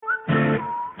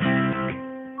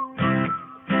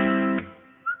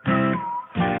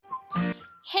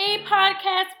Hey,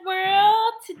 podcast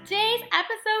world! Today's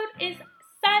episode is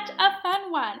such a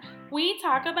fun one. We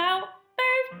talk about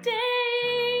birthdays.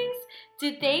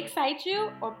 Did they excite you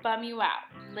or bum you out?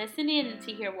 Listen in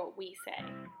to hear what we say.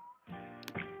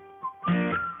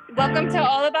 Welcome to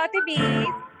All About the Bees.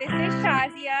 This is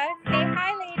Shazia. Say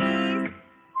hi, ladies.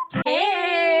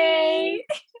 Hey!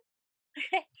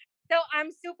 So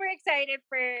I'm super excited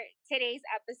for today's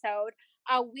episode.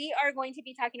 We are going to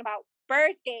be talking about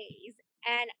birthdays,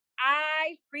 and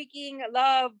I freaking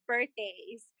love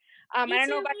birthdays. I don't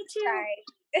know about you guys,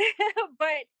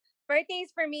 but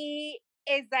birthdays for me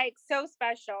is like so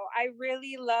special. I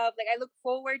really love, I look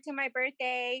forward to my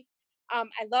birthday. I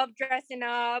love dressing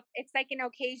up. It's like an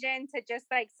occasion to just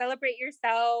like celebrate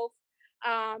yourself.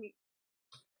 Um,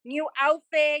 New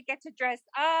outfit, get to dress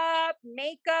up,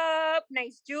 makeup,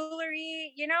 nice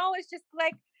jewelry. It's just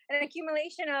like an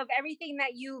accumulation of everything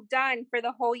that you've done for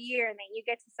the whole year and then you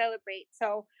get to celebrate.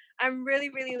 So I'm really,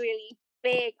 really, really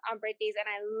big on birthdays and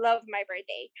I love my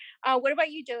birthday. What about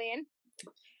you, Jillian?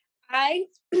 I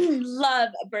love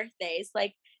birthdays.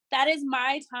 That is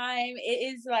my time.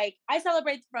 It is I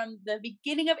celebrate from the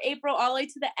beginning of April all the way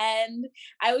to the end.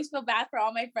 I always feel bad for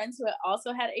all my friends who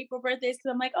also had April birthdays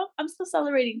because I'm like, oh, I'm still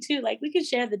celebrating too. We can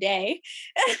share the day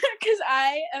because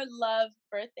I love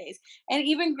birthdays. And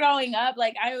even growing up,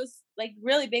 I was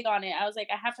really big on it. I was like,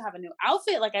 I have to have a new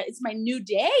outfit. It's my new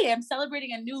day. I'm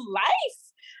celebrating a new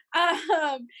life.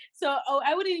 I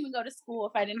wouldn't even go to school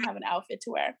if I didn't have an outfit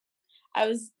to wear. I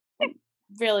was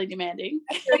really demanding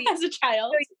as a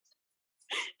child.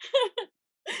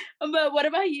 But what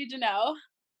about you, Janelle?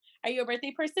 Are you a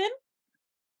birthday person?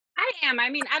 I am. I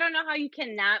mean, I don't know how you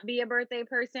cannot be a birthday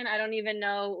person. I don't even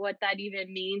know what that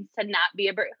even means to not be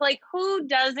a birthday. Who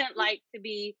doesn't like to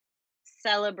be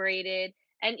celebrated?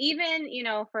 And even,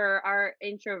 for our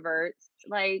introverts,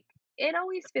 it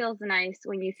always feels nice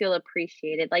when you feel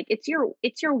appreciated. It's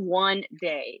your one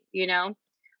day,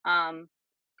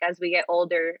 as we get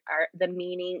older, the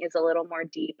meaning is a little more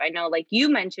deep. I know, like you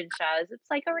mentioned, Shaz, it's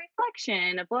like a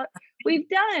reflection of what we've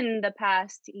done the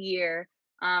past year.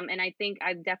 And I think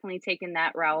I've definitely taken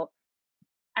that route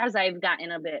as I've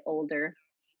gotten a bit older.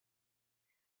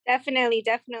 Definitely.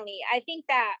 I think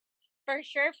that for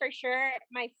sure,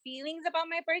 my feelings about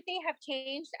my birthday have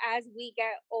changed as we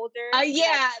get older.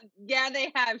 Yeah,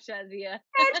 they have, Shazia.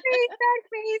 Sad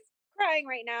face, crying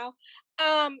right now.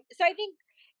 So I think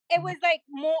it was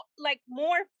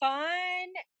more fun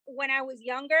when I was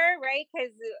younger, right?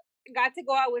 Because got to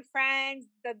go out with friends.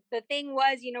 The thing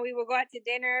was, we would go out to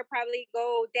dinner, probably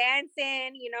go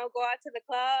dancing, go out to the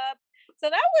club. So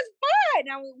that was fun.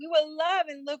 And we would love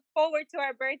and look forward to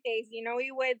our birthdays.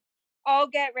 We would all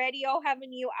get ready, all have a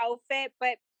new outfit.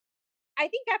 But I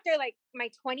think after my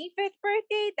 25th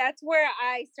birthday, that's where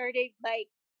I started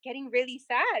getting really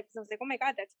sad because I was like, oh my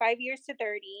God, that's 5 years to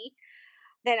 30.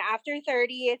 Then after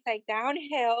 30, it's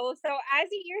downhill. So as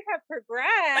the years have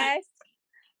progressed,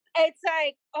 it's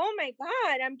like, oh my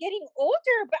God, I'm getting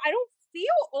older, but I don't feel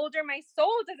older. My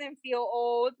soul doesn't feel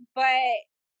old, but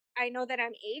I know that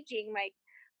I'm aging.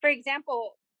 For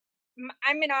example,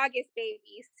 I'm an August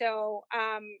baby. So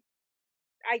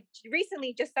I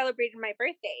recently just celebrated my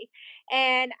birthday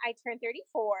and I turned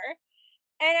 34.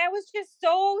 And I was just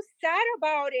so sad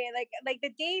about it. Like the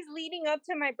days leading up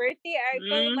to my birthday, I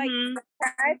felt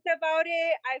depressed about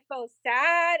it. I felt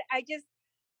sad.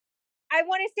 I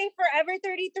want to say forever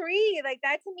 33. Like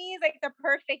that to me is like the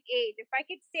perfect age. If I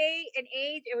could say an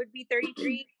age, it would be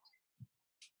 33.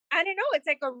 I don't know. It's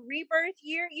like a rebirth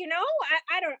year,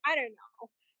 I don't know.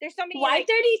 There's so many. Why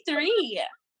 33?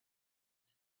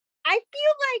 I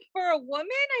feel like for a woman,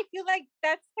 I feel like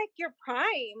that's like your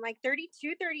prime, like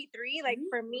 32, 33. Like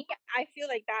for me, I feel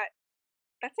like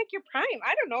that's like your prime.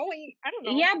 I don't know.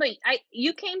 Yeah, but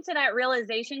you came to that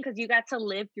realization because you got to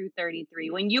live through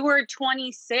 33. When you were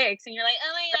 26 and you're like,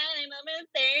 oh my God, I'm almost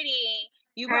 30.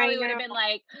 You probably would have been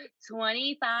like,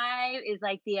 25 is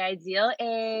like the ideal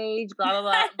age, blah, blah,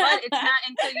 blah. But it's not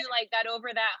until you got over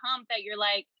that hump that you're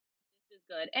like, this is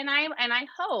good. And I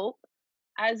hope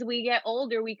as we get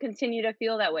older, we continue to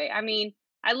feel that way. I mean,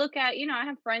 I look at, I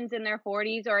have friends in their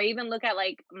 40s, or I even look at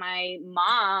my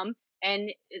mom,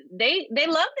 and they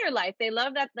love their life. They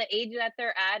love that the age that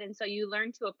they're at, and so you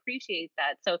learn to appreciate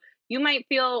that. So you might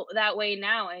feel that way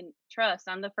now, and trust,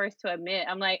 I'm the first to admit,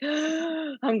 I'm like,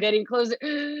 I'm getting closer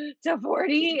to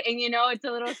 40, and it's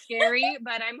a little scary,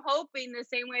 but I'm hoping the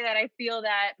same way that I feel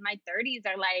that my 30s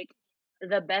are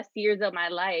the best years of my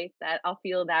life, that I'll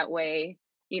feel that way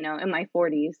in my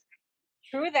 40s.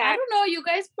 True that. I don't know. You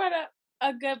guys brought up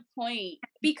a good point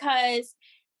because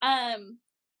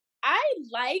I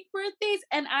like birthdays,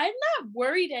 and I'm not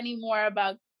worried anymore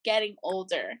about getting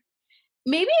older.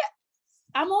 Maybe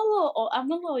I'm a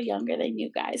little younger than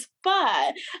you guys,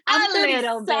 but I'm A 30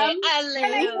 little bit, some. a And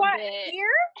like little what bit. year?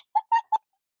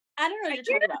 I don't know A what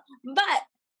you're year? talking about.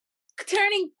 But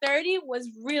turning 30 was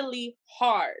really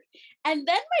hard. And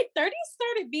then my 30s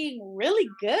started being really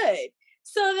good.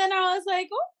 So then I was like,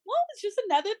 oh, well, it's just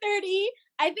another 30.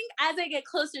 I think as I get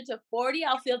closer to 40,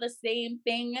 I'll feel the same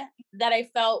thing that I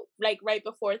felt like right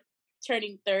before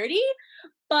turning 30.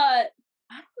 But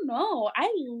I don't know.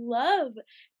 I love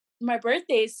my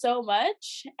birthday so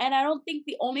much. And I think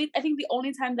the only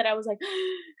time that I was like,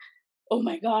 oh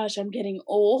my gosh, I'm getting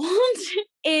old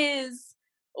is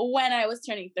when I was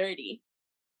turning 30.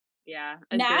 Yeah,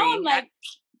 Now I'm agree. like,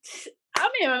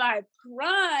 I'm in my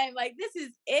prime. Like, this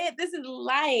is it. This is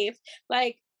life.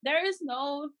 Like, there is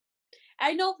no,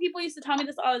 I know people used to tell me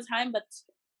this all the time, but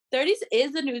 30s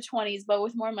is the new 20s, but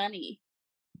with more money.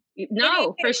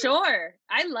 No, for Is. sure.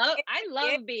 I It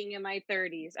love being in my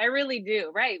 30s. I really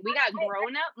do. Right. We got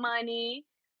grown up money.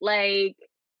 Like,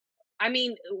 I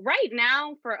mean, right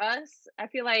now for us, I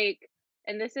feel like,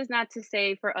 and this is not to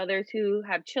say for others who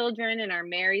have children and are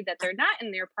married that they're not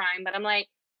in their prime, but I'm like,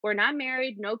 we're not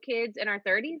married, no kids in our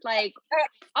 30s. Like,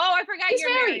 oh, I forgot Who's you're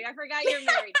married? married. I forgot you're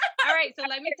married. All right, so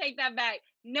let me take that back.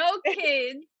 No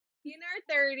kids in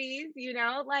our 30s, you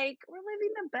know, like we're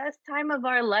living the best time of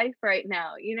our life right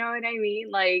now. You know what I mean?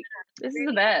 Like, this is the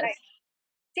really best.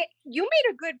 like you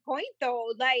made a good point though.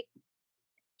 Like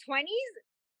 20s,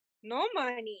 no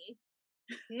money,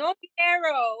 no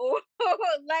dinero.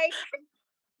 Like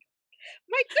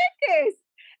my goodness.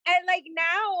 And like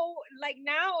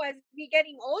now as we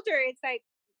getting older, it's like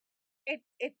it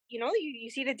you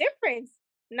see the difference.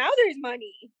 Now there's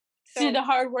money. See So the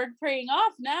hard work paying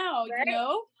off now, you right,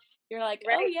 know? You're like, oh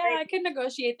right, yeah, right, I can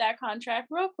negotiate that contract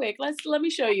real quick. Let me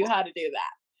show you how to do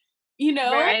that. You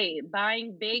know? right. Right.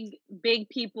 Buying big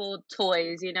people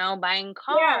toys, you know, buying Yeah.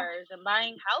 cars and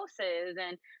buying houses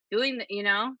and doing the, you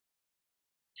know,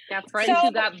 got So friends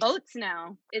who got boats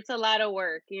now. It's a lot of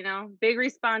work, you know, big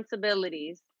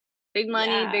responsibilities, big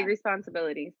money, big Yeah.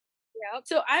 responsibilities. yep.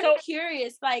 So I'm So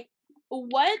curious, like,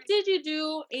 what did you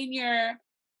do in your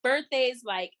birthdays,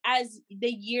 like, as the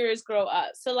years grow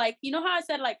up? So, like, you know how I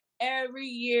said, like, every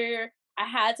year I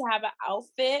had to have an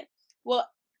outfit? Well,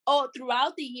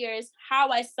 throughout the years, how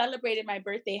I celebrated my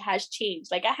birthday has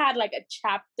changed. Like, I had, like, a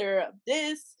chapter of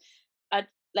this,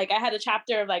 like, I had a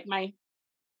chapter of, like,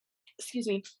 excuse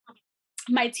me,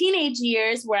 my teenage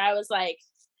years where I was like,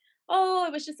 oh,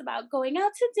 it was just about going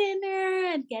out to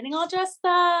dinner and getting all dressed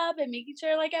up and making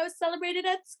sure like I was celebrated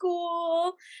at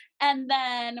school. And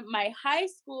then my high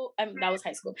school, that was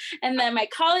high school. And then my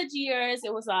college years,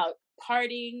 it was about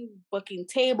partying, booking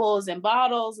tables and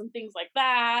bottles and things like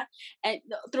that. And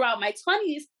throughout my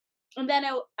 20s, and then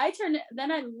then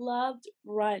I loved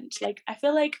brunch. Like I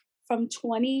feel like from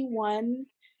 21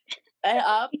 and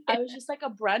up, I was just like a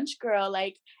brunch girl.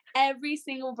 Like every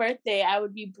single birthday, I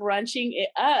would be brunching it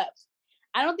up.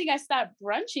 I don't think I stopped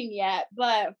brunching yet, but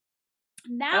I was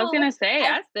now gonna say,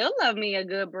 I I still love me a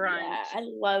good yeah, brunch. I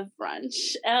love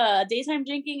brunch. Daytime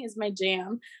drinking is my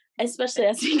jam, especially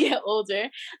as we get older.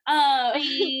 Uh,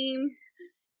 Same.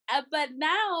 but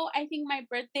now I think my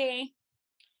birthday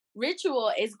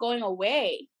ritual is going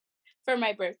away for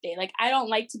my birthday. Like I don't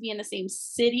like to be in the same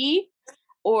city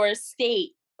or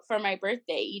state for my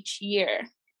birthday each year.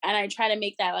 And I try to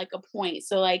make that like a point.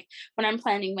 So like when I'm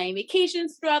planning my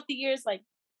vacations throughout the years, like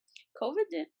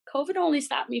COVID only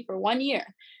stopped me for 1 year.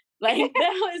 Like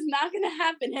that was not gonna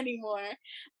happen anymore.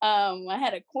 I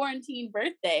had a quarantine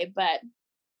birthday, but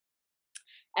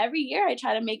every year I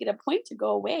try to make it a point to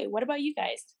go away. What about you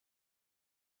guys?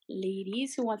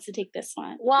 Ladies, who wants to take this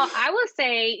one? Well, I will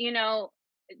say, you know,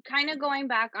 kind of going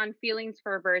back on feelings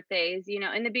for birthdays, you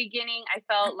know, in the beginning, I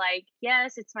felt like,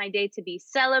 yes, it's my day to be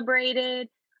celebrated.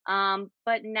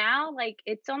 But now, like,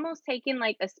 it's almost taken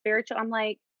like a spiritual, I'm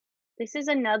like, this is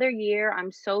another year.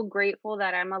 I'm so grateful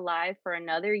that I'm alive for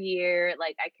another year.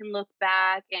 Like, I can look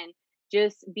back and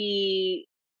just be,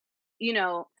 you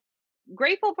know,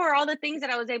 grateful for all the things that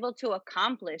I was able to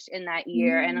accomplish in that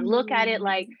year and look at it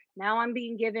like Mm. now I'm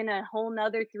being given a whole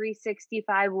nother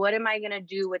 365. What am I going to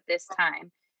do with this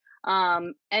time?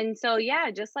 And so,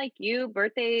 yeah, just like you,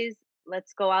 birthdays,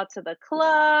 let's go out to the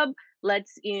club.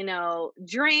 Let's, you know,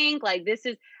 drink. Like, this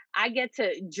is, I get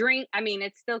to drink. I mean,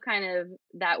 it's still kind of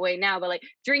that way now, but like,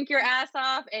 drink your ass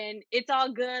off and it's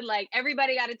all good. Like,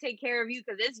 everybody got to take care of you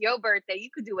because it's your birthday. You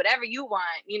could do whatever you want.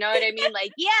 You know what I mean?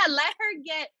 Like, yeah, let her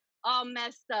get all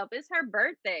messed up. It's her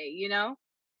birthday, you know?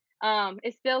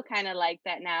 It's still kind of like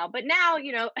that now. But now,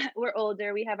 we're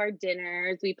older. We have our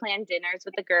dinners. We plan dinners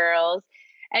with the girls.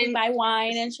 We And buy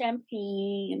wine and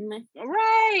champagne.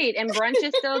 right. And brunch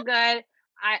is still good.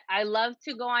 I love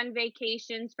to go on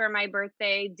vacations for my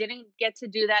birthday. Didn't get to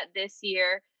do that this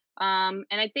year. And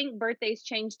I think birthdays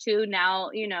change too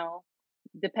now,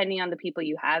 depending on the people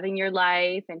you have in your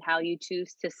life and how you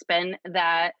choose to spend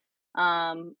that.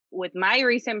 With my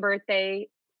recent birthday,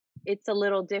 it's a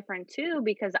little different too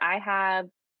because I have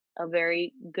a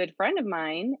very good friend of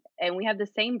mine and we have the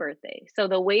same birthday. So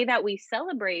the way that we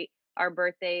celebrate our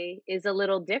birthday is a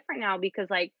little different now because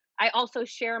like I also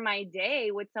share my day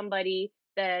with somebody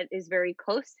that is very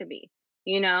close to me,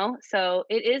 So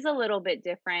it is a little bit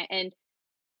different and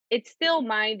it's still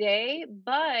my day,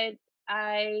 but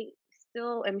I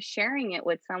still am sharing it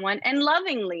with someone and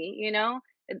lovingly,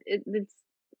 it's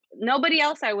nobody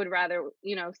else I would rather,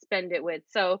 spend it with.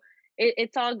 So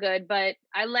it's all good, but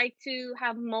I like to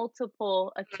have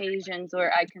multiple occasions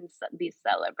where I can be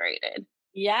celebrated.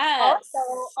 Yes.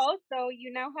 Also,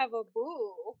 you now have a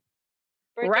boo.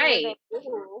 Birthday right. With a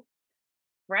boo.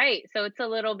 Right. So it's a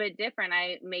little bit different.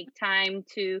 I make time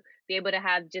to be able to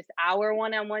have just our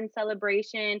one-on-one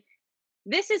celebration.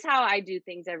 This is how I do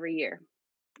things every year.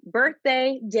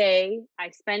 Birthday day, I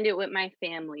spend it with my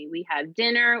family. We have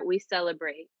dinner, we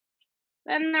celebrate.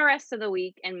 Then the rest of the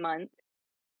week and month,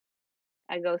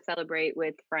 I go celebrate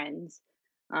with friends.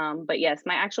 But yes,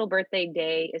 my actual birthday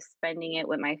day is spending it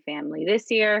with my family.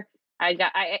 This year,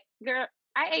 I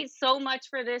ate so much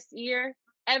for this year.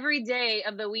 Every day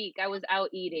of the week, I was out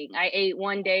eating. I ate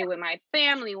one day with my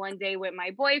family, one day with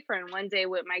my boyfriend, one day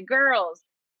with my girls.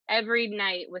 Every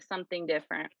night was something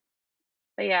different.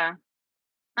 But yeah,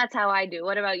 that's how I do.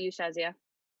 What about you, Shazia?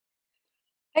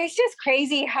 It's just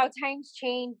crazy how times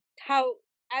change, how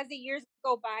as the years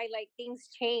go by, like things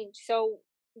change. So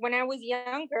when I was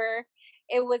younger,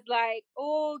 it was like,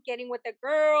 oh, getting with the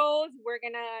girls, we're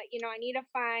gonna, I need to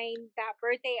find that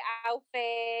birthday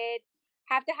outfit,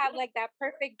 have to have like that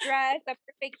perfect dress, the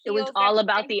perfect It was heels. all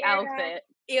about the outfit.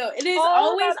 It is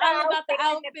always all about the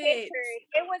outfit.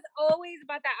 It was always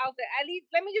about the outfit. At least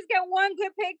let me just get one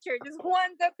good picture, just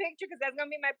one good picture, because that's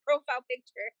gonna be my profile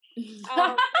picture.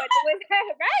 But it was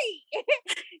right.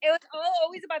 It was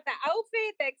always about the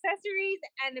outfit, the accessories,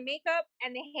 and the makeup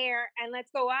and the hair. And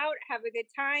let's go out, have a good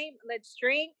time. Let's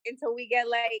drink until we get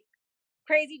like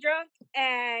crazy drunk.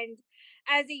 And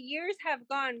as the years have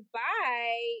gone by,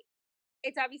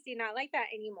 it's obviously not like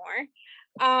that anymore.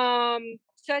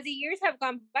 So as the years have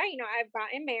gone by, I've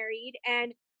gotten married,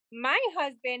 and my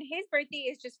husband, his birthday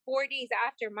is just 4 days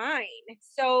after mine.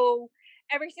 So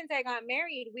ever since I got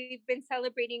married, we've been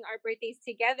celebrating our birthdays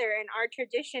together, and our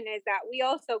tradition is that we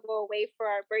also go away for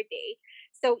our birthday.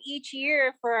 So each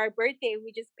year for our birthday,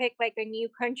 we just pick like a new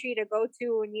country to go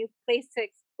to, a new place to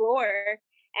explore,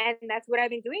 and that's what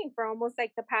I've been doing for almost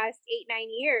like the past 8-9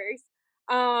 years.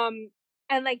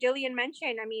 And like Jillian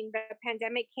mentioned, I mean, the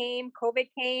pandemic came, COVID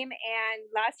came, and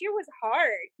last year was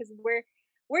hard because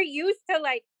we're used to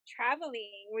like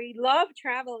traveling. We love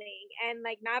traveling, and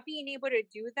like not being able to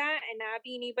do that and not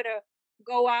being able to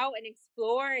go out and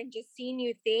explore and just see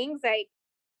new things, like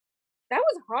that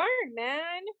was hard,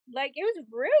 man. Like it was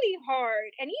really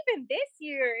hard. And even this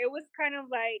year, it was kind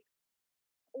of like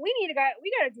we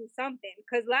gotta do something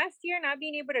because last year not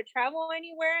being able to travel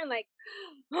anywhere and like,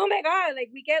 oh my god, like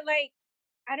we get like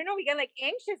I don't know, we get like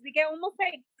anxious. We get almost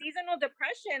like seasonal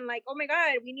depression. Like, oh my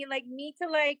god, we need to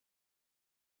like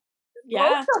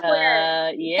go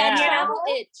somewhere. Yeah. That travel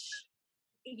itch.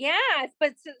 Yes,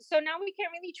 but so now we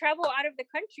can't really travel out of the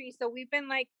country. So we've been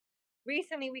like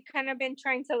recently we kind of been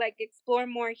trying to like explore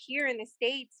more here in the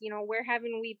States. Where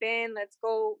haven't we been? Let's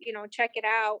go, check it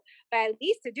out. But at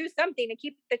least to do something to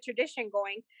keep the tradition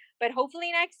going. But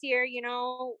hopefully next year,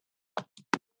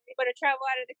 able to travel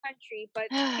out of the country. But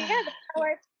yeah, that's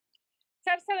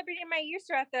how I'm celebrating my years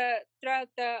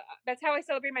that's how I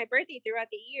celebrate my birthday throughout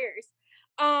the years.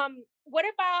 What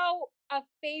about a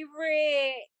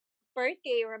favorite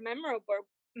birthday or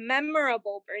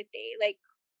memorable birthday? Like,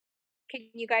 can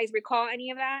you guys recall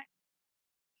any of that?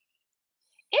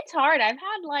 It's hard. I've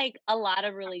had like a lot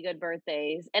of really good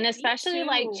birthdays, and especially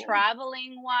like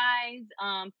traveling wise.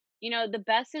 The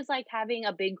best is like having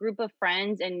a big group of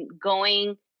friends and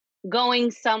going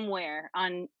somewhere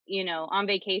on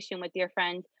vacation with your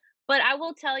friends. But I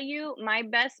will tell you, my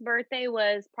best birthday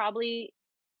was probably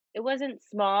it wasn't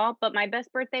small, but my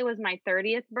best birthday was my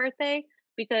 30th birthday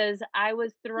because I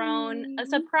was thrown a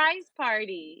surprise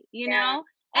party, Yeah.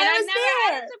 And I've never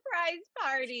had a surprise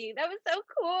party. That was so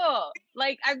cool.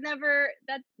 Like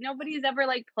nobody's ever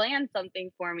like planned something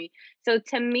for me. So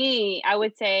to me, I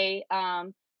would say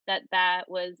that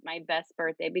was my best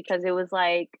birthday because it was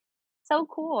like so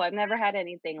cool. I've never had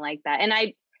anything like that. And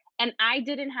I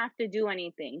didn't have to do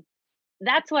anything.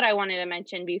 That's what I wanted to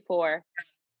mention before.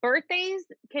 Birthdays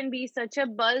can be such a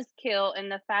buzzkill in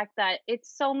the fact that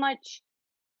it's so much.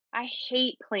 I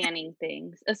hate planning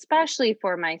things, especially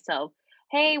for myself.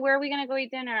 Hey, where are we gonna go eat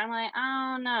dinner? I'm like,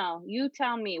 I don't know. You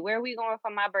tell me, where are we going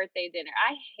for my birthday dinner?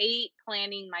 I hate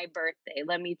planning my birthday,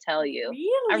 let me tell you.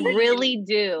 I Really? really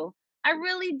do. I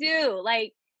really do.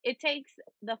 Like, it takes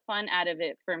the fun out of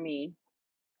it for me.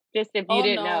 Just if you Oh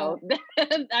didn't know. no. I'm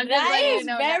just That letting you is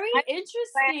know now. very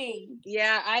interesting.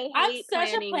 Yeah, I I'm hate such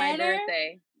a planning my planner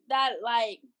birthday. that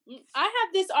like I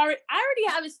have this already. I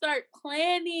already have to start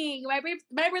planning. My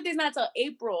birthday's not till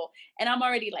April, and I'm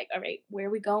already like, all right, where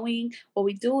are we going? What are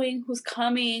we doing? Who's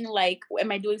coming? Like,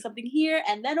 am I doing something here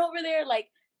and then over there?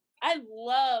 Like, I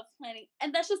love planning,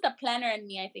 and that's just the planner in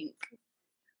me. I think.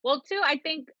 Well, too, I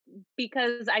think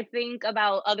because I think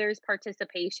about others'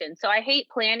 participation. So I hate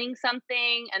planning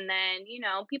something and then,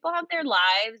 people have their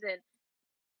lives and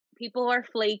people are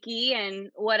flaky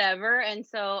and whatever. And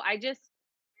so I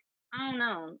don't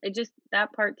know. It just,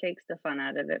 that part takes the fun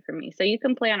out of it for me. So you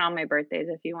can plan on my birthdays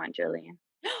if you want, Jillian.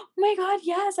 Oh my God,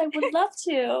 yes, I would love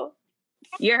to.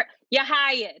 You're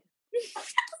hired.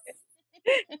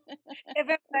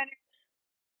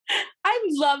 I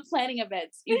love planning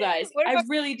events, you guys. I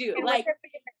really do. Like,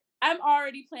 I'm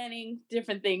already planning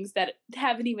different things that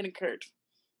haven't even occurred.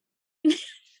 You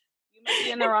might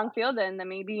be in the wrong field then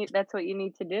maybe that's what you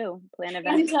need to do. Plan I'm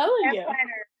events. telling you.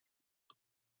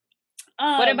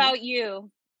 What about you?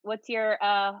 What's your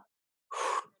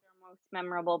most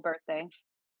memorable birthday?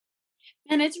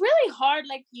 And it's really hard,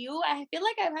 like you. I feel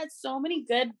like I've had so many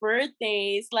good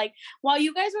birthdays. Like while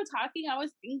you guys were talking, I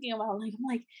was thinking about I'm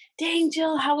like, dang,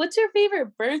 Jill, what's your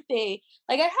favorite birthday?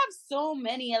 Like I have so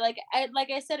many. Like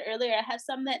I said earlier, I have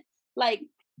some that like,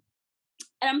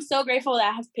 and I'm so grateful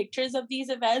that I have pictures of these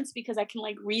events because I can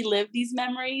like relive these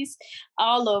memories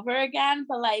all over again.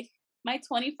 But like my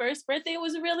 21st birthday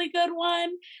was a really good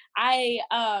one. I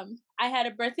had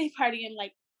a birthday party in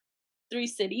like 3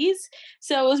 cities.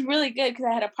 So it was really good because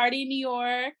I had a party in New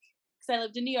York because I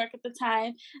lived in New York at the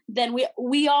time. Then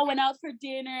we all went out for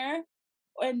dinner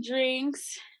and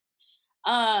drinks.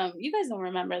 You guys don't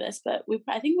remember this, but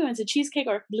I think we went to Cheesecake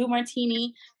or Blue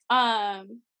Martini.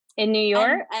 In New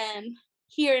York? And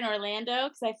here in Orlando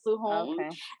because I flew home. Okay.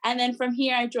 And then from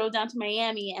here I drove down to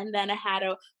Miami and then I had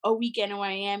a weekend in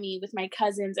Miami with my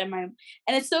cousins and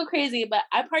it's so crazy, but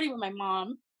I partied with my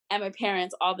mom and my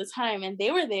parents all the time and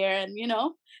they were there and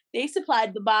they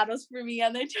supplied the bottles for me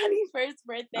on their 21st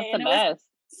birthday. That's and the best. was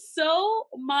so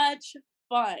much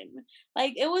fun.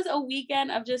 Like it was a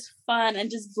weekend of just fun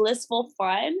and just blissful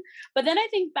fun. But then I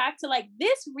think back to like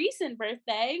this recent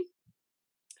birthday,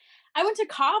 I went to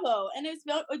Cabo and it's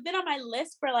been on my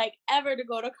list for like ever to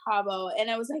go to Cabo.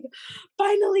 And I was like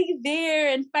finally there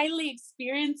and finally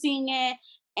experiencing it.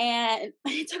 And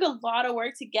it took a lot of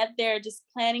work to get there, just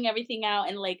planning everything out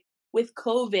and like with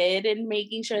COVID and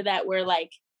making sure that we're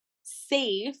like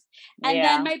safe. And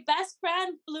then my best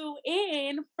friend flew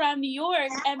in from New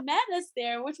York and met us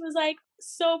there, which was like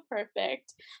so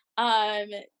perfect.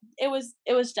 It was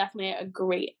definitely a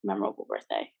great, memorable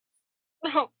birthday.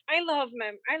 Oh, I love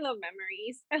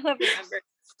memories. I love remembering.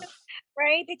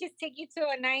 Right? They just take you to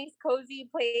a nice, cozy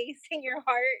place in your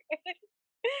heart.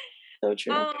 So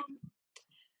true.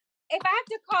 If I have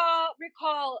to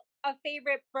recall a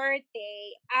favorite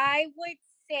birthday, I would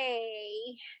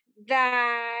say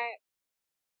that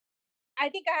I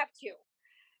think I have two.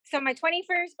 So my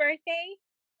 21st birthday,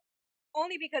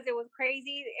 only because it was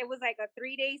crazy. It was like a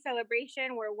 3-day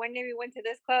celebration where one day we went to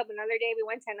this club, another day we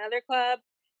went to another club.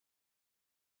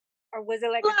 Or was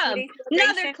it like club. a 2-day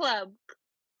celebration? Another club.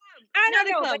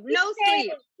 Another club. No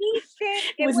sleep.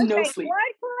 It was no like sleep.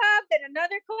 one club, then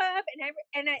another club,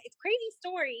 and it's crazy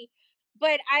story.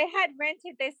 But I had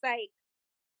rented this like,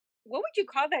 what would you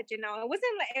call that, Janelle? It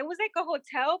was like a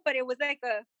hotel, but it was like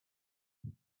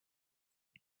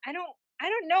I don't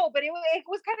know, but it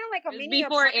was kind of like a mini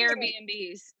before apartment.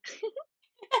 Airbnbs.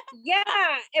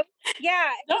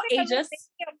 Don't like age us.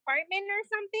 Apartment or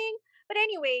something. But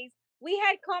anyways, we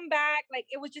had come back, like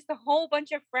it was just a whole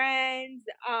bunch of friends.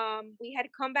 We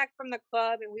had come back from the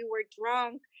club and we were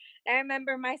drunk. I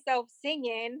remember myself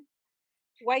singing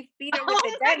 "Wife Beater" with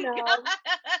the Denim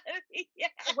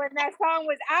when that song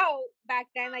was out back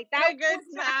then. Like that was a good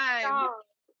time. Song.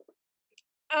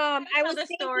 I was the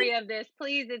story of this,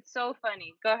 please. It's so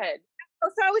funny. Go ahead.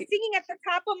 So I was singing at the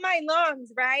top of my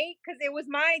lungs, right? Because it was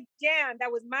my jam.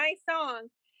 That was my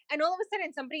song. And all of a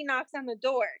sudden, somebody knocks on the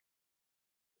door.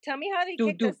 Tell me how they Do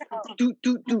kicked do us out. do.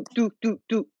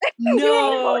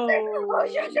 No.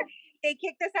 They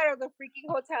kicked us out of the freaking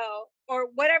hotel or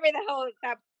whatever the hell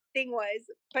that thing was.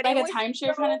 But Like it a was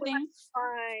timeshare so kind of thing?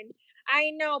 fun.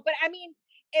 I know, but I mean,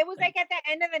 it was like at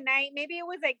the end of the night. Maybe it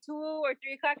was like 2 or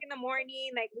 3 o'clock in the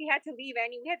morning. Like we had to leave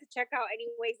we had to check out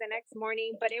anyways the next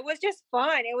morning. But it was just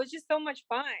fun. It was just so much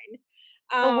fun.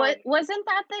 But what wasn't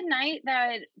that the night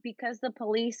that because the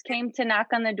police came to knock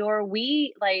on the door,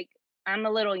 we like I'm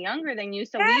a little younger than you,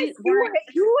 so yes, we weren't.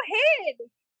 you hid.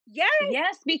 Yes,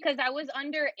 Yes, because I was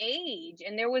underage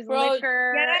and there was Bro,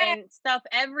 liquor yes, and stuff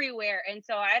everywhere, and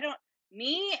so I don't.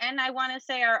 Me and I want to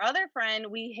say our other friend,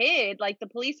 we hid. Like the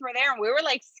police were there, and we were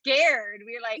like scared.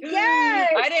 We were like,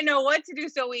 yes, I didn't know what to do,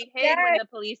 so we hid when yes. the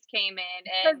police came in,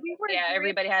 Because and we were yeah, drinking.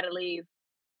 everybody had to leave.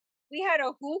 We had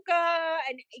a hookah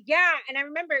and I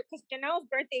remember because Janelle's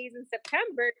birthday is in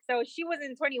September, so she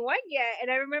wasn't 21 yet.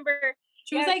 And I remember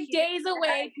she was like days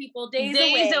away, people.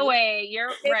 Days away. You're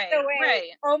days right, away, right.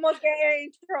 almost getting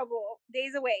in trouble.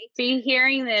 Days away. See,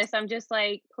 hearing this, I'm just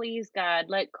like, please God,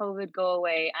 let COVID go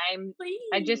away.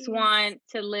 I just Please. want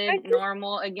to live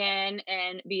normal again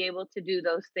and be able to do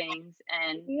those things.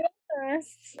 And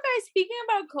Yes. Guys, speaking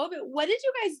about COVID, what did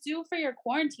you guys do for your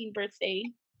quarantine birthday?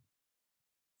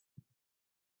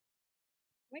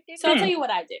 So I'll tell you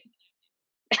what I did.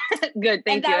 good,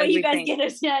 thank and that you. way as you we guys think. get a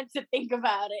chance to think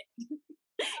about it.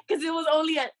 Because it was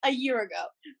only a year ago.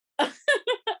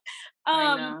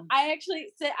 I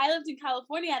actually said I lived in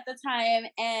California at the time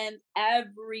and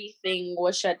everything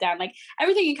was shut down. Like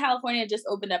everything in California just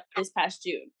opened up this past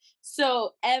June.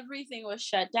 So everything was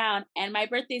shut down and my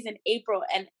birthday's in April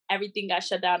and everything got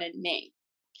shut down in May.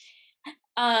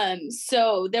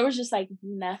 So there was just like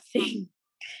nothing,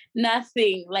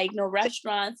 like no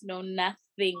restaurants, no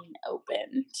nothing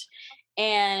opened.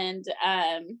 And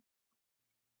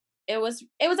it was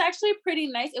actually pretty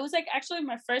nice. It was like actually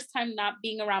my first time not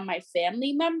being around my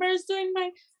family members during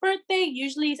my birthday.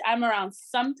 Usually I'm around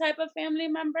some type of family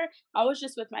member. I was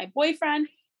just with my boyfriend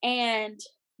and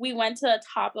we went to the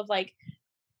top of like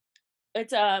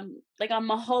it's like on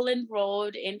Mulholland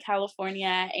Road in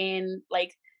California and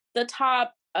like the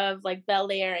top of like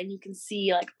Bel Air and you can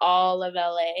see like all of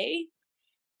LA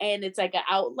and it's like an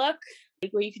outlook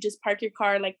like where you could just park your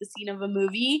car like the scene of a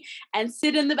movie and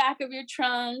sit in the back of your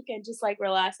trunk and just like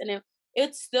relax and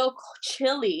it's still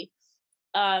chilly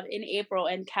in April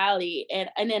in Cali and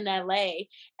in LA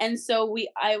and so we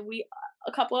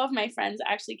a couple of my friends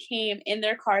actually came in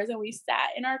their cars and we sat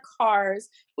in our cars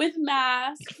with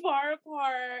masks far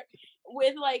apart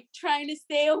with like trying to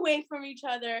stay away from each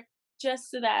other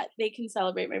just so that they can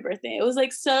celebrate my birthday. It was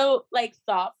like so like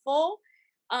thoughtful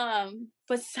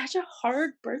but such a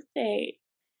hard birthday.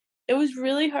 It was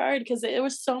really hard because there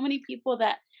was so many people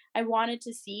that I wanted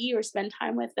to see or spend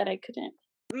time with that I couldn't.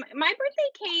 My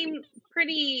birthday came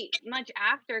pretty much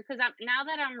after because now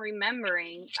that I'm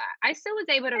remembering, I still was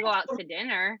able to go out to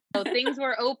dinner. So things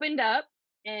were opened up,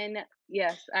 and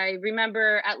yes, I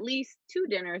remember at least 2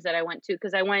 dinners that I went to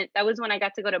because that was when I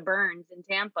got to go to Burns in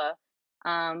Tampa,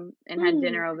 and had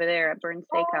dinner over there at Burns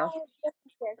Steakhouse.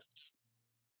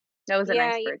 That was a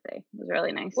nice birthday. It was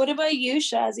really nice. What about you,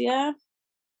 Shazia?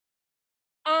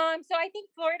 So I think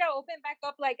Florida opened back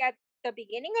up like at the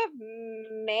beginning of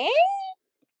May.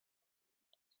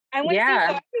 I want to say so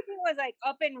everything was like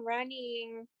up and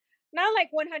running, not like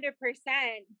 100%,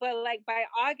 but like by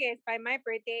August, by my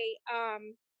birthday,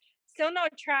 still no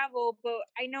travel, but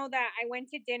I know that I went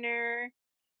to dinner.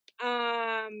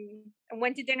 I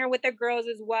went to dinner with the girls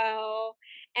as well.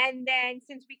 And then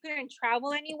since we couldn't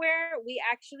travel anywhere, we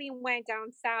actually went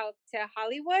down south to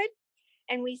Hollywood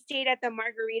and we stayed at the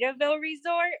Margaritaville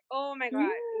Resort. Oh my God,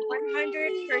 100%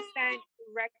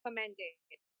 recommended.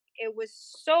 It was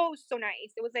so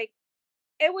nice. It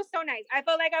was so nice. I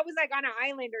felt like I was like on an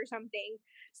island or something.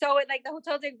 So it like the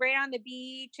hotel's like right on the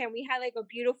beach and we had like a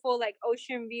beautiful like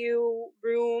ocean view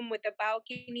room with a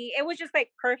balcony. It was just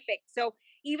like perfect. So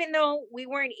even though we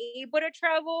weren't able to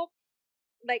travel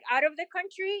like out of the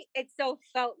country, it still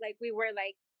felt like we were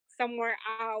like somewhere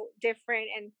out different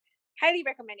and highly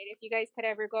recommended if you guys could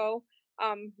ever go.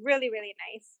 Really, really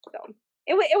nice. So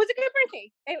it was a good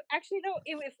birthday.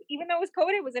 Even though it was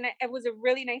COVID, it was a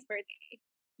really nice birthday.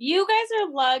 You guys are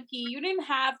lucky. You didn't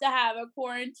have to have a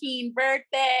quarantine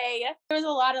birthday. There was a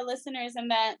lot of listeners and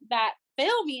that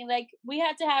feel me. Like we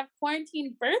had to have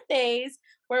quarantine birthdays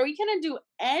where we couldn't do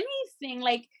anything.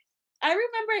 Like I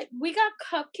remember we got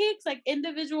cupcakes, like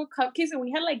individual cupcakes, and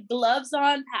we had like gloves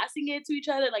on, passing it to each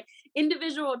other, like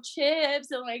individual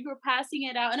chips, and like we're passing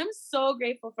it out. And I'm so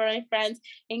grateful for my friends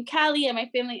in Cali and my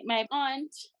family, my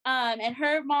aunt, and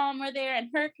her mom were there, and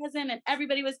her cousin, and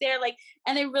everybody was there. Like,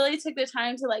 and they really took the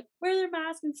time to like wear their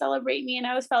mask and celebrate me, and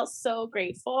I was felt so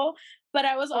grateful. But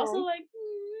I was also Oh. like,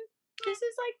 this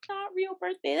is like not real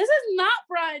birthday. This is not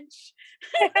brunch.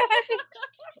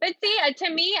 But see,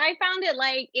 to me, I found it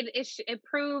like it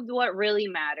proved what really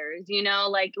matters, you know,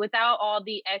 like without all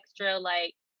the extra,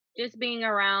 like just being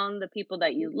around the people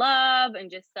that you love and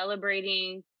just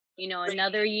celebrating, you know,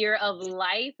 another year of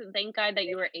life. And thank God that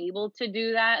you were able to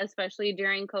do that, especially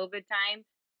during COVID time,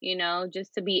 you know,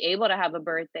 just to be able to have a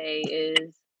birthday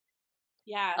is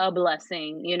Yeah. a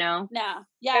blessing, you know? Yeah,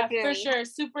 for Definitely. sure.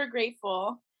 Super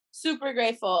grateful. Super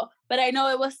grateful. But I know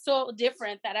it was so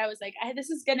different that I was like, this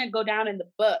is gonna go down in the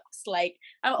books. Like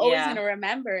I'm always Yeah, gonna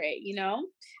remember it, you know?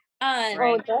 Oh,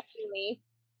 right. definitely.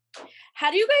 How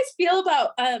do you guys feel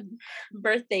about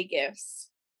birthday gifts?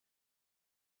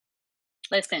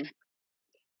 Listen,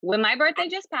 with my birthday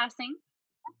just passing,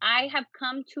 I have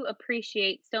come to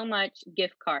appreciate so much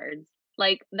gift cards.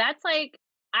 Like that's like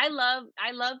I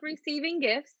love receiving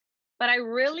gifts, but I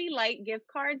really like gift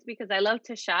cards because I love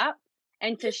to shop,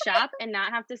 and to shop and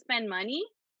not have to spend money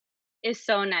is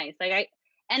so nice. Like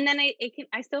and then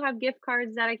I still have gift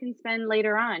cards that I can spend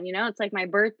later on, you know? It's like my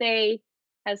birthday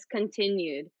has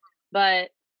continued. But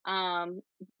um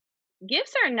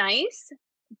gifts are nice,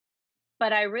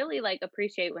 but I really like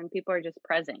appreciate when people are just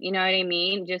present. You know what I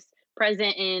mean? Just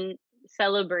present in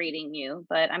celebrating you.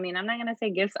 But I mean, I'm not gonna say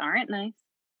gifts aren't nice.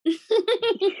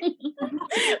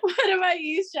 What about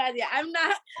you, Shadia? I'm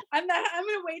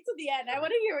gonna wait till the end. I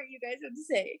wanna hear what you guys have to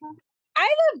say. I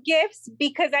love gifts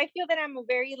because I feel that I'm a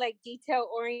very like detail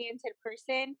oriented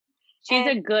person. She's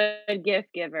a And good gift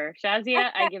giver.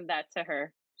 Shazia, I give that to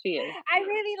her. She is. I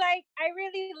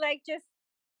really like just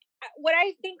when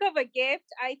I think of a gift,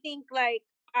 I think like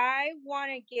I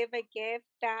want to give a gift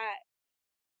that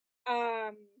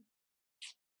um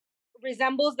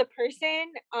resembles the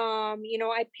person. You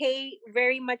know, I pay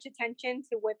very much attention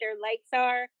to what their likes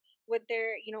are, what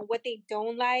their, you know, what they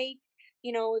don't like.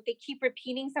 You know, if they keep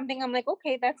repeating something, I'm like,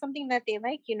 okay, that's something that they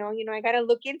like, you know, I gotta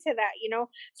look into that, you know.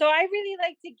 So I really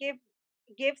like to give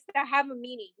gifts that have a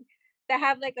meaning, that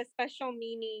have like a special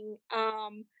meaning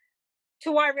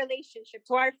to our relationship,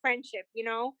 to our friendship, you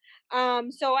know.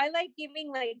 So I like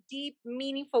giving like deep,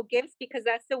 meaningful gifts because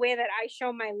that's the way that I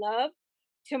show my love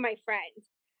to my friends.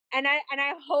 And I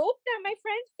hope that my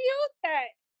friends feel that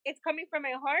it's coming from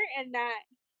my heart and that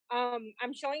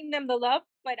I'm showing them the love.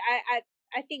 But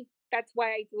I think that's why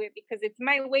I do it because it's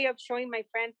my way of showing my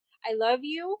friend I love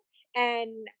you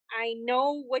and I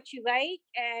know what you like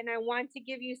and I want to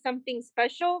give you something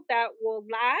special that will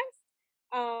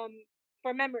last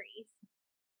for memories.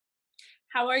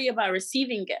 How are you about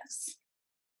receiving gifts?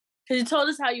 Because you told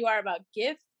us how you are about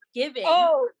gift giving,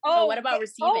 Oh, but what oh, about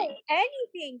receiving?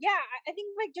 anything. Yeah, I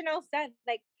think like Janelle said,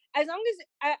 like as long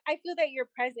as I feel that you're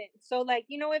present. So like,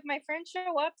 you know, if my friends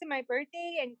show up to my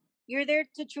birthday and you're there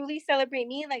to truly celebrate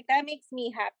me, like that makes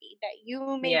me happy that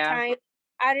you made Yeah. time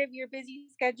out of your busy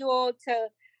schedule to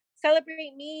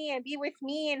celebrate me and be with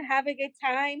me and have a good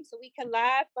time so we can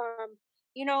laugh.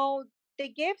 You know, the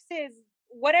gifts is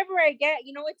whatever I get,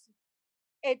 you know, it's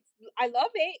I love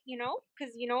it, you know,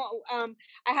 because you know,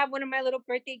 I have one of my little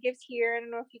birthday gifts here. I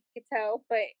don't know if you could tell,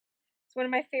 but it's one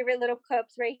of my favorite little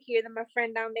cups right here that my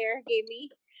friend down there gave me.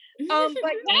 But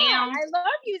yeah, Damn. I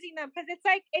love using them because it's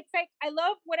like I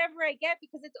love whatever I get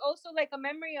because it's also like a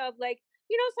memory of like,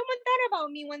 you know, someone thought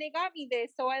about me when they got me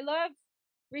this. So I love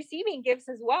receiving gifts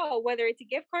as well, whether it's a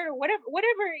gift card or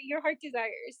whatever your heart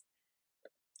desires.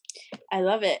 I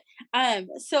love it.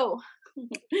 So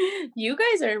you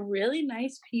guys are really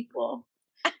nice people.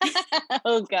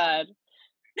 Oh God.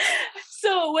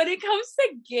 So when it comes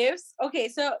to gifts, okay,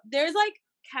 so there's like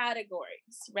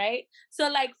categories, right? So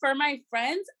like for my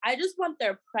friends, I just want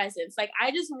their presence. Like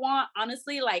I just want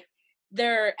honestly like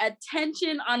their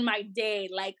attention on my day.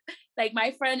 Like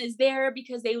my friend is there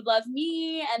because they love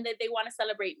me and that they want to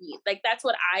celebrate me. Like that's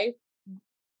what I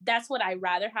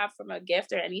rather have from a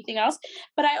gift or anything else.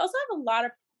 But I also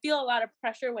have feel a lot of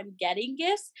pressure when getting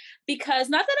gifts because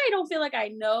not that I don't feel like I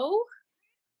know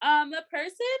the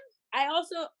person, I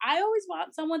always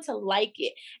want someone to like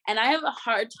it. And I have a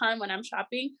hard time when I'm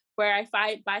shopping where I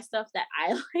buy stuff that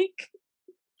I like.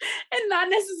 and not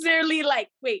necessarily like,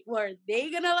 wait, well, are they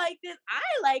gonna like this? I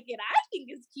like it. I think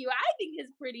it's cute. I think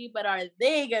it's pretty, but are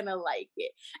they gonna like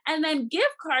it? And then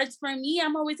gift cards for me,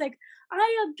 I'm always like,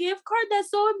 a gift card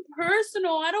that's so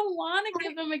impersonal. I don't want to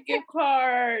give them a gift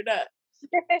card.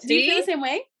 Do you feel the See? same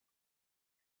way?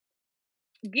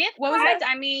 Gift What was cards, that?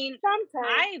 I mean,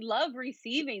 Sometimes. I love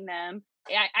receiving them.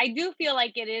 I do feel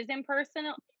like it is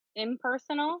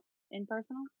impersonal,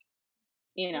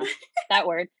 you know, that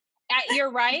word.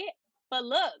 You're right. But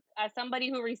look, as somebody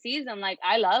who receives them, like,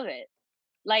 I love it.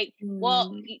 Like, well,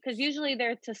 Mm. because usually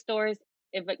they're to stores.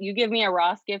 If you give me a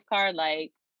Ross gift card,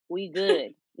 like, we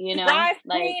good, you know? Ross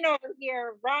Like, Queen over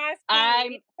here. Ross Queen. I'm We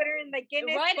need to put her in the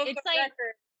Guinness right. Book It's of like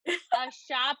Records. a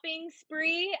shopping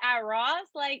spree at Ross,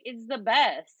 like, it's the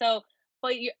best. So,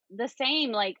 but you the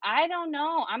same, like, I don't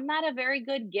know. I'm not a very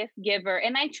good gift giver,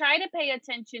 and I try to pay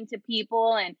attention to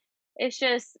people, and it's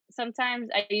just sometimes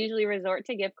I usually resort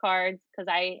to gift cards because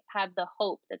I have the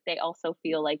hope that they also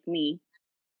feel like me,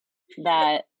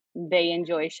 that they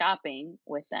enjoy shopping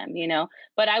with them, you know?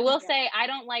 But I will Yeah. say I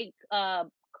don't like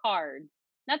cards.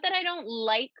 Not that I don't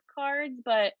like cards,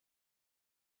 but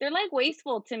they're like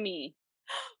wasteful to me.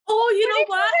 Oh, you But know it's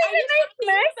what? I a used to nice think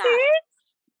that. message.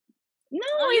 No,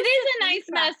 I it used is to a think nice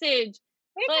that. message,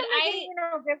 Next but time I'm getting you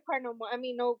no gift card no more. I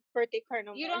mean, no birthday card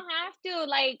no you more. don't have to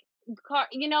like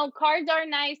cards are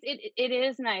nice. It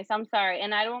is nice. I'm sorry,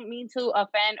 and I don't mean to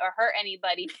offend or hurt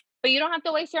anybody, but you don't have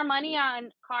to waste your money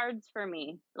on cards for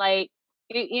me. Like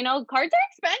cards are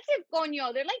expensive,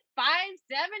 coño. They're like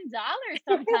 $5-7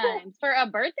 sometimes for a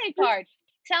birthday card.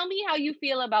 Tell me how you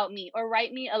feel about me, or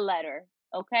write me a letter,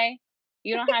 okay?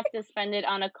 You don't have to spend it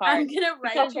on a I'm card. gonna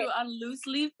write you on loose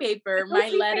leaf paper my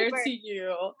Loose leaf letter paper. to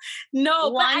you.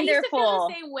 No, but I used to feel Wonderful.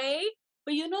 the same way.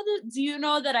 But do you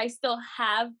know that I still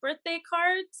have birthday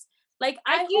cards? Like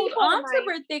I You hold told on to mine.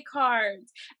 birthday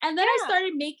cards. And then I Yeah.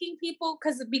 started making people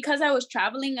because I was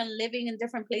traveling and living in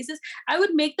different places, I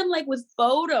would make them like with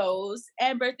photos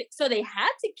and birthday. So they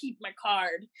had to keep my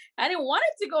card. I didn't want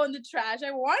it to go in the trash.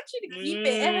 I want you to keep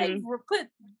it. And I put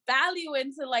value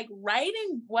into like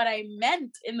writing what I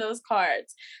meant in those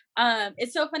cards.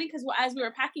 It's so funny because as we were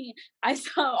packing, I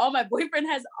saw my boyfriend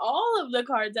has all of the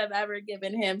cards I've ever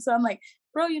given him. So I'm like,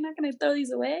 bro, you're not gonna throw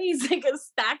these away? He's like a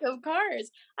stack of cards.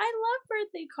 I love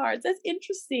birthday cards. That's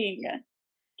interesting.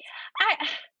 I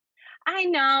I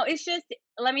know. It's just,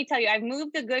 let me tell you, I've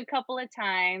moved a good couple of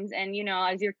times, and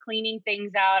as you're cleaning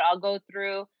things out, I'll go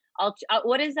through.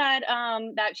 What is that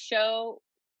show?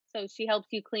 So she helps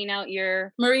you clean out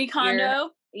Marie your.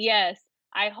 Kondo. Yes,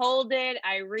 I hold it.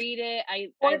 I read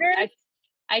it. Hoarders?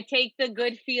 I take the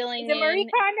good feeling Is it Marie in.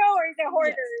 Kondo or is it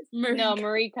Hoarders? Yes. No,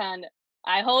 Marie Kondo.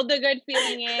 I hold the good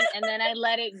feeling in, and then I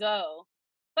let it go.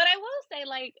 But I will say,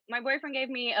 like, my boyfriend gave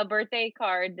me a birthday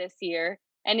card this year,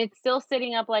 and it's still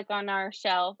sitting up like on our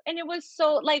shelf. And it was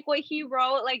so, like, what he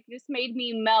wrote, like, just made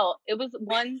me melt. It was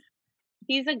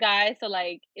he's a guy, so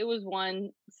like it was one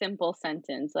simple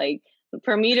sentence. Like,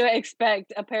 for me to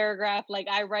expect a paragraph like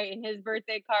I write in his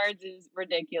birthday cards is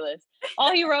ridiculous.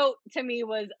 All he wrote to me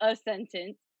was a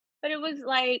sentence, but it was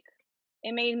like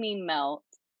it made me melt.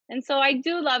 And so I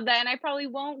do love that, and I probably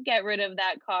won't get rid of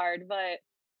that card, but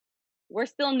we're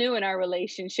still new in our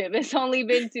relationship. It's only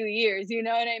been 2 years, you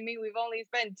know what I mean? We've only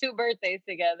spent 2 birthdays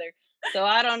together. So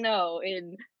I don't know.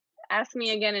 And ask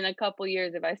me again in a couple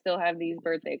years if I still have these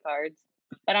birthday cards.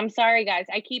 But I'm sorry, guys.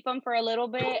 I keep them for a little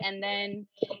bit, and then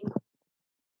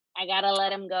I gotta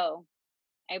let them go.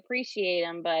 I appreciate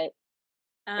them, but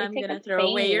they I'm take gonna up throw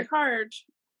away your space. card.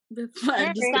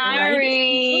 I'm just gonna write it.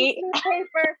 Sorry. Loose leaf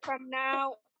paper from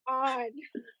now on.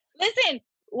 Listen,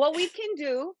 what we can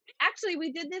do, actually,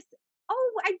 we did this.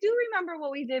 Oh, I do remember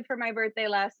what we did for my birthday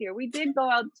last year. We did go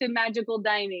out to Magical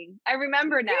Dining. I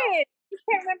remember now. Shit, I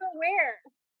can't remember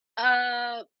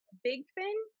where. Big Fin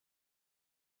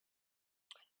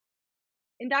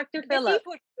in Dr. The Philip,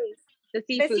 seafood place. the The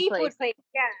seafood seafood place. place.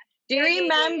 Yeah. Do you Yeah. They're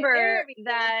remember everything.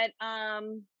 that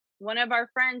one of our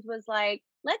friends was like,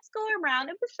 let's go around.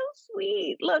 It was so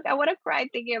sweet. Look, I would have cried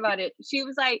thinking about it. She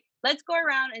was like, let's go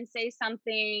around and say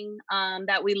something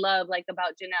that we love, like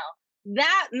about Janelle.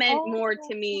 That meant more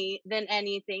to me than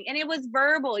anything. And it was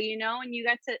verbal, and you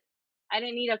got to, I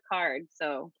didn't need a card.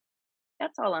 So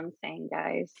that's all I'm saying,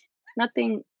 guys.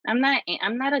 Nothing. I'm not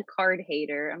a card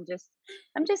hater. I'm just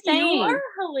You saying. are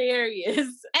hilarious.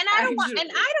 And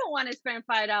don't want to spend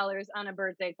 $5 on a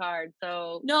birthday card.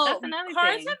 So no, that's another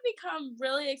cards thing. have become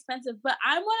really expensive, but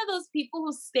I'm one of those people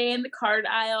who stay in the card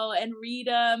aisle and read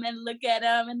them and look at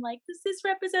them and like, does this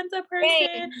represent a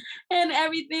person and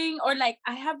everything? Or like,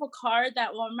 I have a card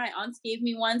that one of my aunts gave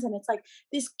me once, and it's like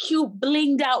this cute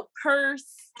blinged out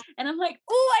purse, and I'm like,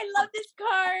 oh, I love this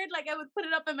card. Like, I would put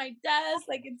it up at my desk,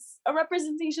 like it's a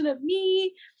representation of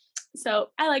me. So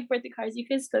I like birthday cards. You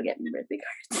can still get me birthday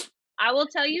cards. I will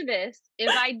tell you this. If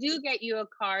I do get you a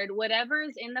card, whatever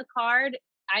is in the card,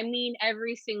 I mean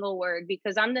every single word,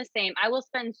 because I'm the same. I will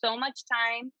spend so much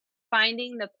time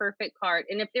finding the perfect card.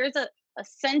 And if there's a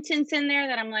sentence in there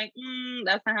that I'm like,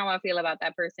 that's not how I feel about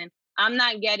that person, I'm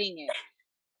not getting it.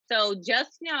 So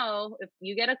just know, if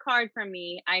you get a card from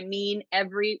me, I mean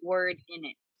every word in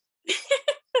it.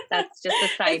 That's just a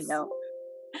side note.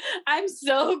 I'm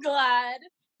so glad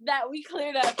that we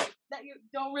cleared up that you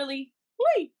don't really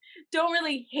hate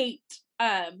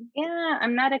yeah,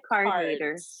 I'm not a card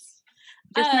hater,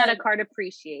 just not a card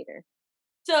appreciator.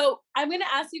 So I'm gonna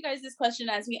ask you guys this question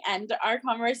as we end our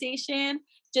conversation,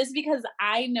 just because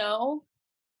I know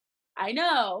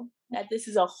that this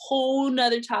is a whole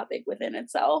nother topic within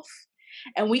itself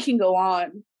and we can go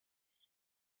on,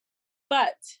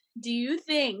 but do you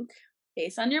think,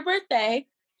 based on your birthday,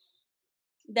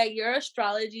 that your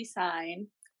astrology sign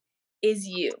is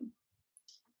you?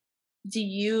 Do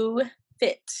you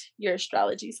fit your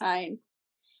astrology sign?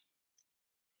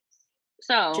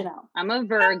 So, Janelle. I'm a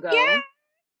Virgo. Yeah.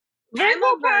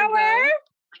 Virgo power.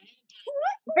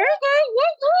 Virgo,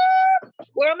 whoop.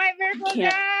 Where are my Virgos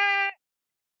at?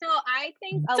 So I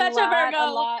think a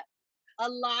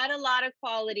lot of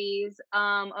qualities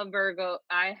of Virgo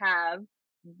I have,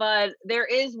 but there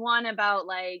is one about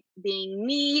like being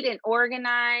neat and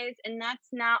organized, and that's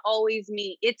not always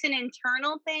me. It's an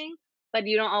internal thing, but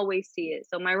you don't always see it.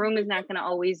 So my room is not going to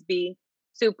always be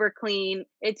super clean.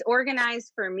 It's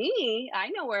organized for me. I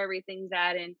know where everything's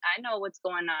at and I know what's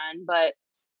going on, but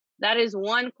that is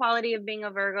one quality of being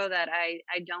a Virgo that I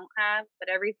don't have, but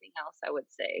everything else I would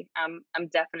say I'm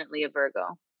definitely a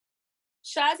Virgo.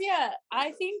 Shazia,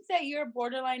 I think that you're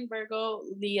borderline Virgo,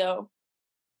 Leo.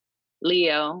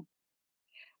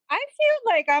 I feel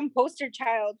like I'm poster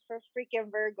child for freaking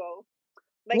Virgo.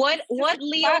 Like, what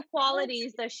Leo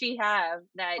qualities does she have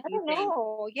that you think? I don't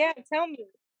know. Yeah, tell me.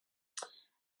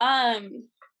 And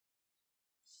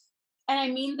I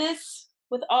mean this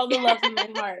with all the love in my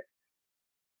heart.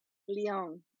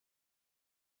 Leon.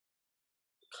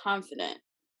 Confident.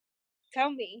 Tell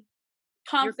me.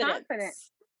 Confident. You're confident.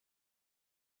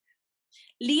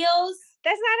 Leos.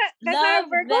 That's not a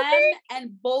Virgo them thing?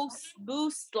 And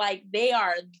boost like they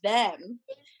are them.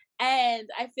 And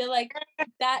I feel like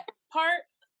that part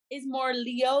is more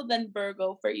Leo than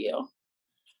Virgo for you.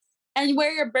 And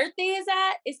where your birthday is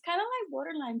at, it's kind of like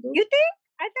borderline boost. You think?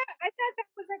 I thought that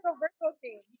was like a Virgo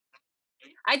thing.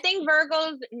 I think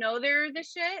Virgos know they're the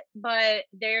shit, but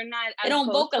they're not. They don't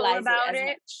vocalize about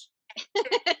it.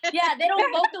 Yeah, they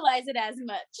don't vocalize it as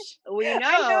much. We know.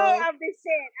 I know of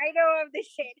the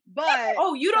shit. But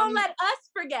you don't let us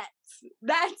forget.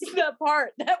 That's the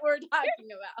part that we're talking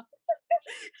about.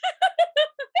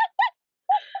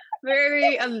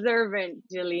 Very observant,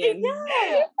 Jillian.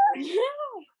 Yeah.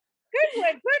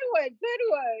 Good one.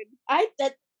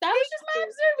 That was just my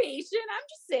observation. I'm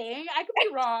just saying, I could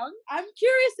be wrong. I'm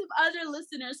curious if other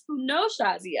listeners who know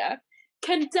Shazia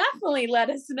can definitely let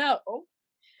us know.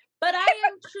 But I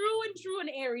am true in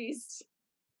Aries.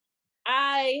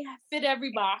 I fit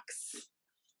every box.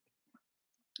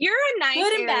 You're a nice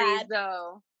Good and Aries, bad.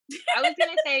 though. I was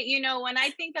gonna say, when I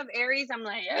think of Aries, I'm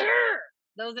like,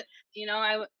 those.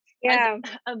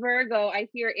 A Virgo, I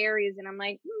hear Aries, and I'm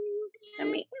like,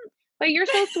 but you're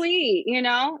so sweet,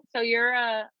 So you're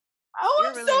a. Oh,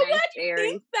 I'm really so nice glad you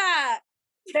Aries. think that.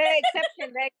 The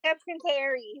exception to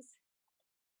Aries.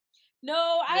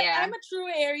 No, I'm a true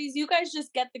Aries. You guys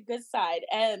just get the good side,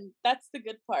 and that's the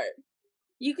good part.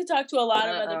 You could talk to a lot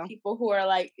of other people who are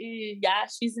like, yeah,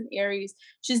 she's an Aries.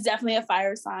 She's definitely a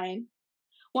fire sign.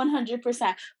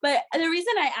 100%. But the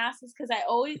reason I ask is because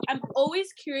I'm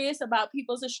always curious about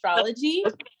people's astrology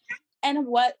and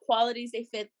what qualities they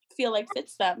feel like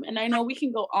fits them. And I know we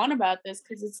can go on about this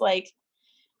because it's like,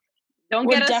 don't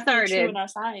get us started. True in our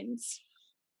signs.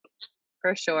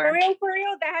 For sure. For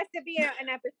real, that has to be an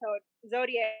episode.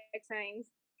 Zodiac signs.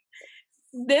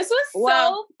 This was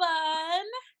so fun.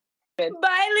 Good.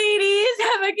 Bye, ladies.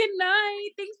 Have a good night.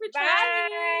 Thanks for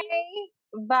chatting.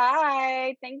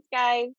 Bye. Thanks, guys.